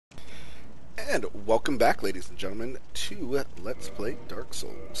And welcome back, ladies and gentlemen, to Let's Play Dark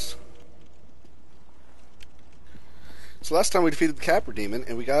Souls. So last time we defeated the Capra Demon,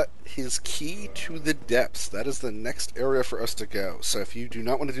 and we got his key to the depths. That is the next area for us to go. So if you do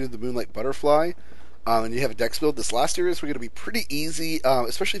not want to do the Moonlight Butterfly, and you have a dex build, this last area is going to be pretty easy,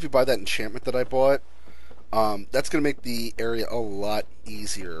 especially if you buy that enchantment that I bought. That's going to make the area a lot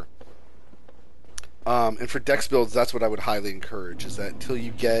easier. And for dex builds, that's what I would highly encourage, is that until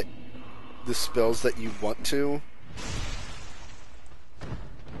you get the spells that you want to,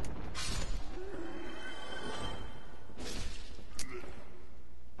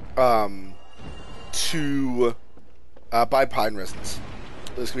 buy Pine Resins.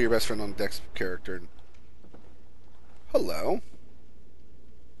 This could be your best friend on the Dex character. Hello.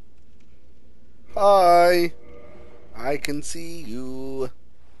 Hi. I can see you.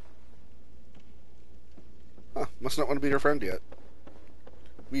 Huh, must not want to be your friend yet.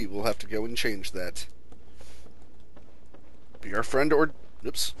 We will have to go and change that. Be our friend or...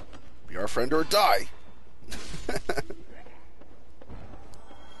 Oops. Be our friend or die.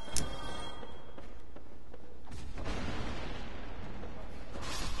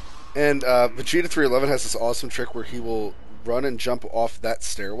 And Vegeta 311 has this awesome trick where he will run and jump off that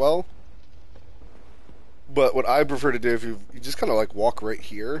stairwell. But what I prefer to do, if you just kind of like walk right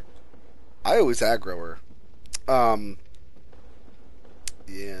here, I always aggro her.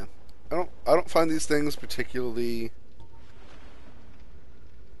 Yeah, I don't find these things particularly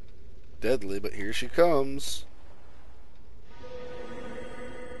deadly, but here she comes.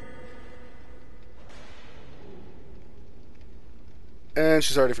 And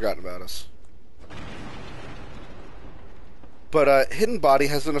she's already forgotten about us. But Hidden Body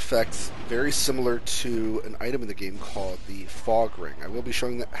has an effect very similar to an item in the game called the Fog Ring. I will be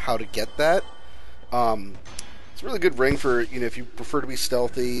showing how to get that. It's a really good ring for, if you prefer to be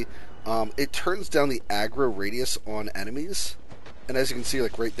stealthy. It turns down the aggro radius on enemies. And as you can see,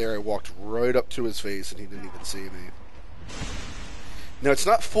 like right there, I walked right up to his face and he didn't even see me. Now, it's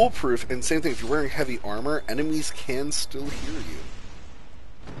not foolproof, and same thing, if you're wearing heavy armor, enemies can still hear you.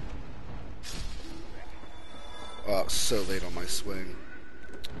 Oh, so late on my swing.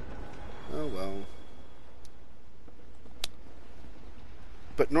 Oh well.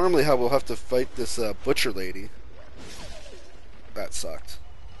 But normally how we'll have to fight this butcher lady. That sucked.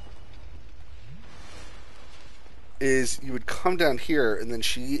 Is you would come down here and then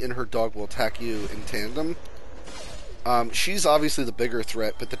she and her dog will attack you in tandem. She's obviously the bigger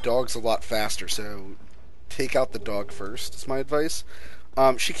threat, but the dog's a lot faster, so take out the dog first, is my advice.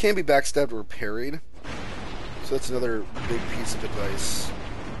 She can be backstabbed or parried. So that's another big piece of advice.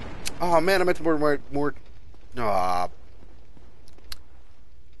 Oh man, I meant to more. Nah.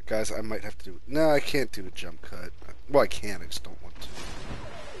 Guys, I might have to do... No, I can't do a jump cut. Well, I can, I just don't want to.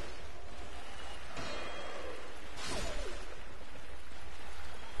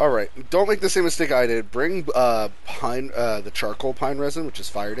 Alright, don't make the same mistake I did. Bring the charcoal pine resin, which is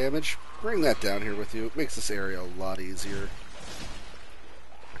fire damage. Bring that down here with you. It makes this area a lot easier.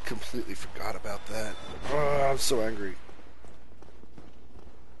 I completely forgot about that. Oh, I'm so angry.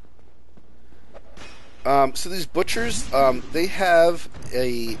 So these butchers, they have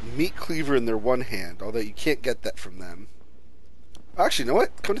a meat cleaver in their one hand, although you can't get that from them. Actually, you know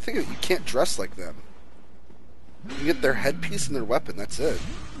what? Come to think of it, you can't dress like them. You get their headpiece and their weapon, that's it.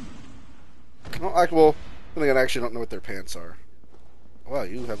 Well, I actually don't know what their pants are. Wow,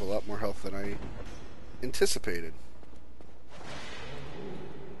 you have a lot more health than I anticipated.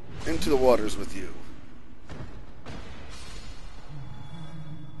 Into the waters with you.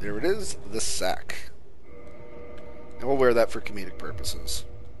 There it is, the sack. And we'll wear that for comedic purposes.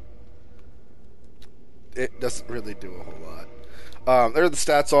 It doesn't really do a whole lot. There are the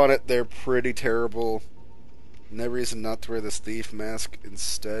stats on it. They're pretty terrible. No reason not to wear this thief mask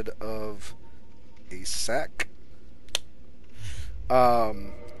instead of a sack.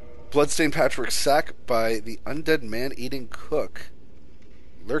 Bloodstained Patchwork Sack by the Undead Man-Eating Cook,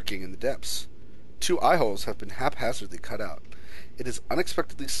 lurking in the depths. 2 eye holes have been haphazardly cut out. It is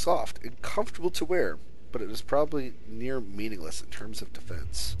unexpectedly soft and comfortable to wear, but it is probably near meaningless in terms of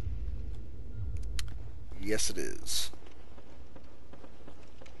defense. Yes, it is.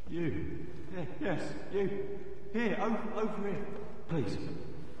 You. Yes, you. Here, over here. Please,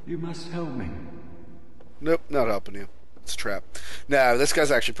 you must help me. Nope, not helping you. It's a trap. Nah, this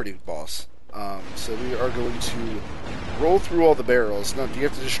guy's actually pretty boss. So we are going to roll through all the barrels. Now, do you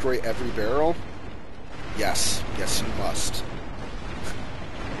have to destroy every barrel? Yes. Yes, you must.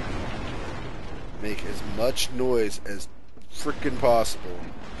 Make as much noise as frickin' possible.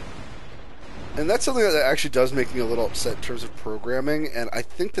 And that's something that actually does make me a little upset in terms of programming, and I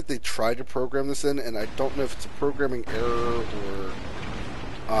think that they tried to program this in, and I don't know if it's a programming error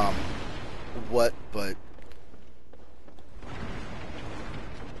or what, but...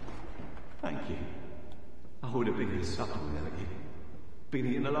 Thank you. I would have been in supper without you. Been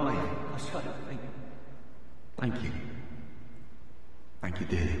eaten alive. I shudder to think. Thank you. Thank you,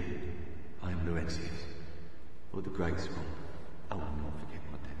 dearly. I am Laurentius, or the Great Scroll. I will not forget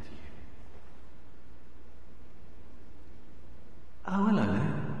my debt to you. Oh, hello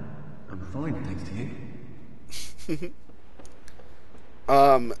there. I'm fine, thanks to you.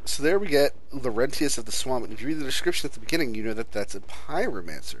 So there we get Laurentius of the Swamp. And if you read the description at the beginning, you know that that's a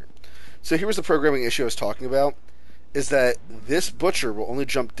pyromancer. So here was the programming issue I was talking about, is that this butcher will only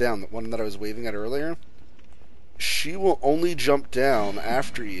jump down, the one that I was waving at earlier. She will only jump down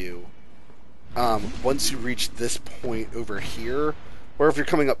after you once you reach this point over here, or if you're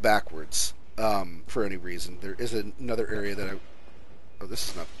coming up backwards for any reason. There is another area that I... Oh, this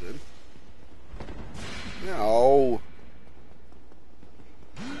is not good. No.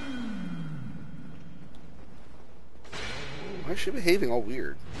 Why is she behaving all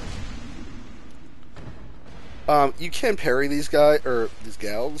weird? You can parry these guys, or these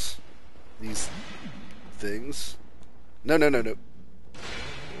gals. These things. No.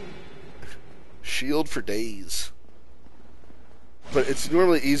 Shield for days. But it's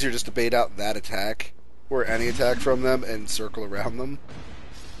normally easier just to bait out that attack, or any attack from them, and circle around them.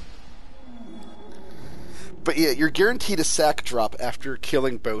 But yeah, you're guaranteed a sack drop after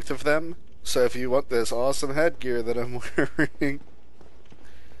killing both of them. So if you want this awesome headgear that I'm wearing,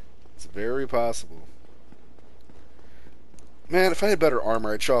 it's very possible. Man, if I had better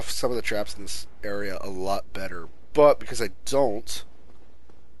armor, I'd show off some of the traps in this area a lot better. But because I don't,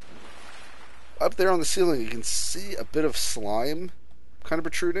 up there on the ceiling you can see a bit of slime kind of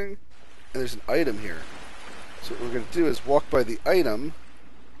protruding, and there's an item here. So what we're going to do is walk by the item.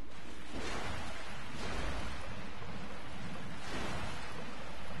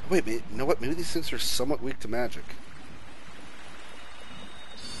 Wait, you know what? Maybe these things are somewhat weak to magic.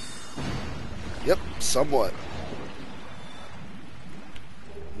 Yep, somewhat.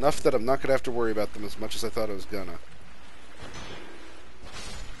 Enough that I'm not going to have to worry about them as much as I thought I was gonna.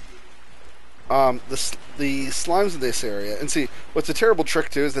 The slimes in this area, and see, what's a terrible trick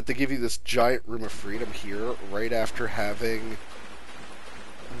too is that they give you this giant room of freedom here right after having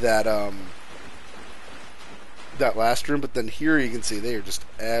that that last room, but then here you can see they are just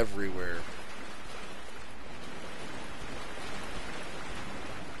everywhere.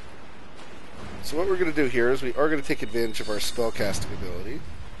 So what we're going to do here is we are going to take advantage of our spellcasting ability.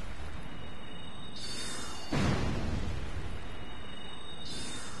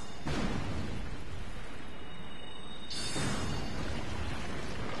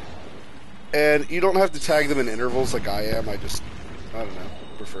 And you don't have to tag them in intervals like I am. I don't know,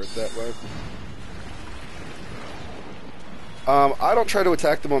 prefer it that way. I don't try to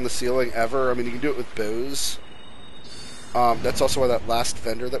attack them on the ceiling ever. I mean, you can do it with bows. That's also why that last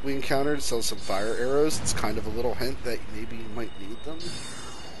vendor that we encountered sells some fire arrows. It's kind of a little hint that maybe you might need them.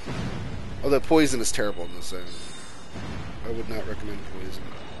 Although poison is terrible in this zone. I would not recommend poison.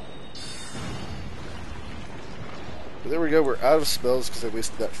 But there we go, we're out of spells because I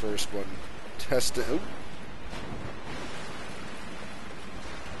wasted that first one. Test it. Oh.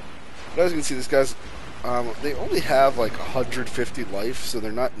 But as you can see, these guys, they only have like 150 life, so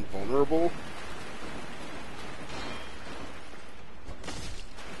they're not invulnerable.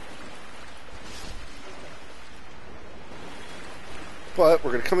 But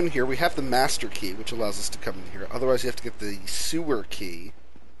we're going to come in here. We have the master key, which allows us to come in here. Otherwise, you have to get the sewer key,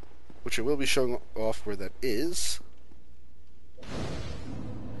 which I will be showing off where that is.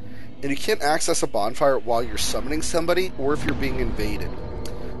 And you can't access a bonfire while you're summoning somebody, or if you're being invaded.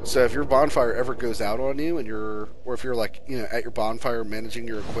 So if your bonfire ever goes out on you, and or if you're like, you know, at your bonfire managing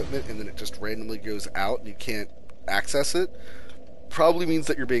your equipment, and then it just randomly goes out and you can't access it, probably means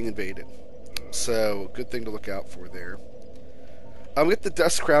that you're being invaded. So good thing to look out for there. With the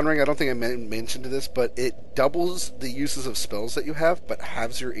Dust Crown Ring, I don't think I mentioned this, but it doubles the uses of spells that you have, but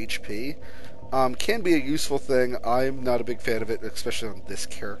halves your HP. Can be a useful thing. I'm not a big fan of it, especially on this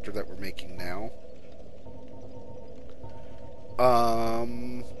character that we're making now.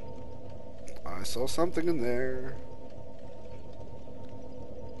 I saw something in there.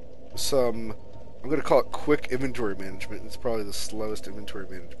 I'm going to call it quick inventory management. It's probably the slowest inventory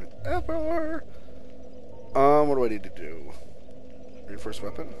management ever. What do I need to do? Reinforce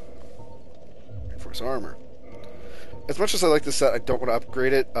weapon? Reinforce armor. As much as I like this set, I don't want to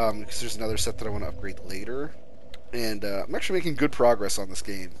upgrade it, because there's another set that I want to upgrade later. And I'm actually making good progress on this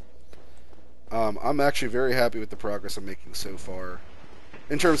game. I'm actually very happy with the progress I'm making so far,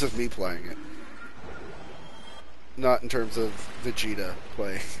 in terms of me playing it. Not in terms of Vegeta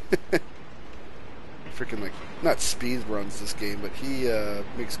playing. Freaking, like, not speed runs this game, but he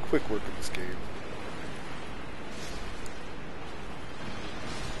makes quick work of this game.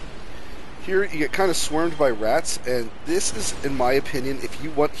 Here you get kind of swarmed by rats, and this is, in my opinion, if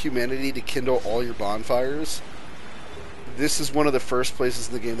you want humanity to kindle all your bonfires, this is one of the first places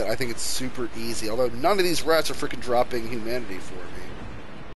in the game that I think it's super easy. Although none of these rats are freaking dropping humanity for me.